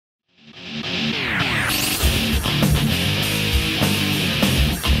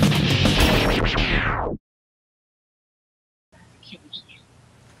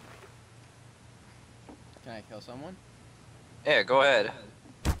someone? Yeah, go ahead.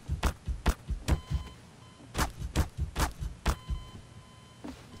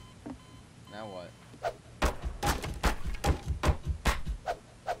 Now what?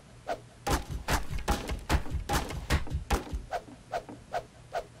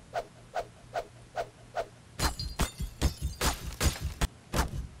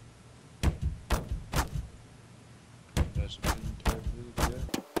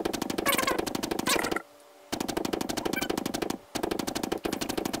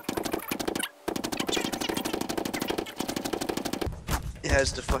 It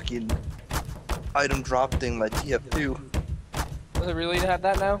has the fucking item drop thing like TF2. Does it really have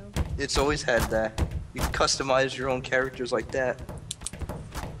that now? It's always had that. You can customize your own characters like that.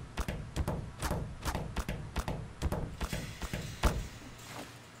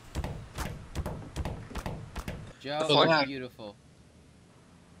 Joe, fuck? that's beautiful.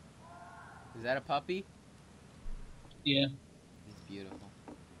 Is that a puppy? Yeah. It's beautiful.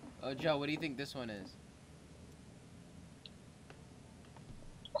 Oh, Joe, what do you think this one is?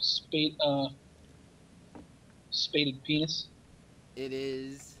 Spaded penis. It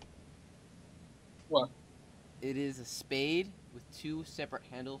is... What? It is a spade with 2 separate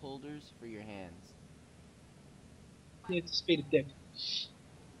handle holders for your hands. Yeah, it's a spaded dick.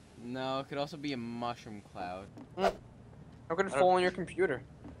 No, it could also be a mushroom cloud. How could it fall on your computer?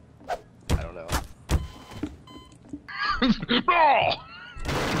 I don't know.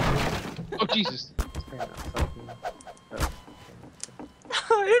 Oh Jesus!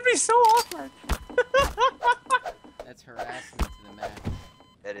 It'd be so awkward. That's harassment to the max.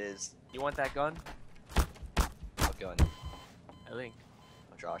 It is. You want that gun? What gun? I think.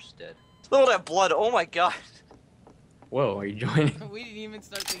 Oh, Josh is dead. Look at that blood. Oh my god. Whoa, are you joining? We didn't even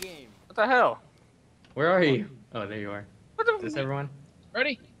start the game. What the hell? Where are you? Oh, there you are. What the? Is this everyone?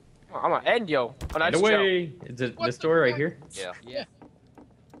 Ready? Oh, I'm gonna end yo. Oh, Get that's Joe. away! Is it What this the door right fuck? here? Yeah. Yeah.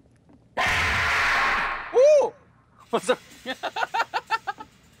 Woo! What's up?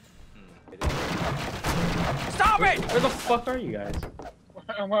 Stop it! Where the fuck are you guys?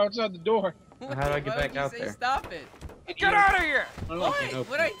 I'm outside the door. How do I get back out there? Stop it. Get out of here! What? can't open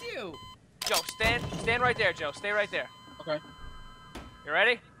What'd I it. do? Joe, stand right there, Joe. Stay right there. Okay. You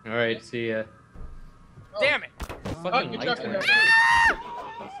ready? Alright, see ya. Damn it! Fucking you're lights talking went about- out.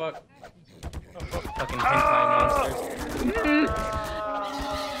 The fuck? Fucking hentai monsters.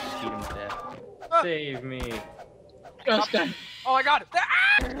 Beat him to death. Save me. Gosh, dang. Oh my god!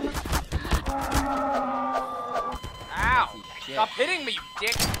 Ow! Shit. Stop hitting me, you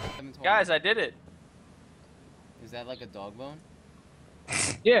dick! 720. Guys, I did it. Is that like a dog bone?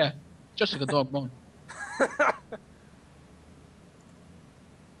 Yeah, just like a dog bone.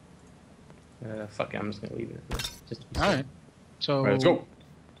 Fuck it, I'm just gonna leave it. Just All right. So Alright, let's go.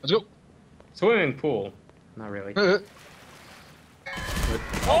 Let's go. Swimming pool. Not really. Oh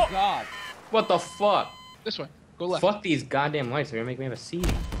god. What the fuck? This way. Go left. Fuck these goddamn lights. They're gonna make me have a seat.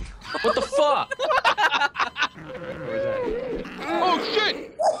 What the fuck? Where's that? Oh shit!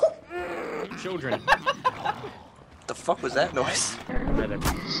 Children. What the fuck was that noise?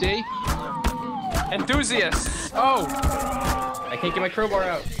 See? Enthusiasts! Oh, I can't get my crowbar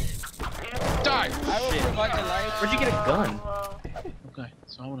out. die! I will provide the light. Where'd you get a gun? Okay,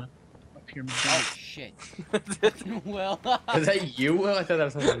 so I'm gonna up here. Oh shit. Well. Is that you, Will? I thought that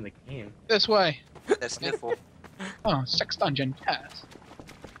was something in the game. This way. That sniffle. Oh, sex dungeon. Yes.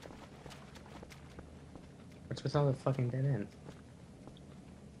 What's with all the fucking dead ends?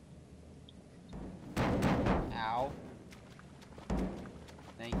 Ow.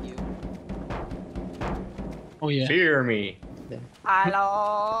 Thank you. Oh yeah. Fear me.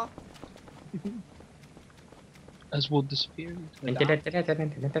 Hello? As we'll disappear. into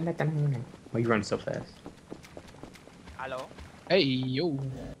the dark. Why you run so fast? Hello? Hey yo.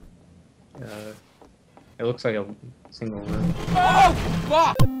 It looks like a single room. Oh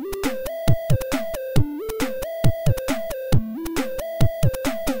fuck!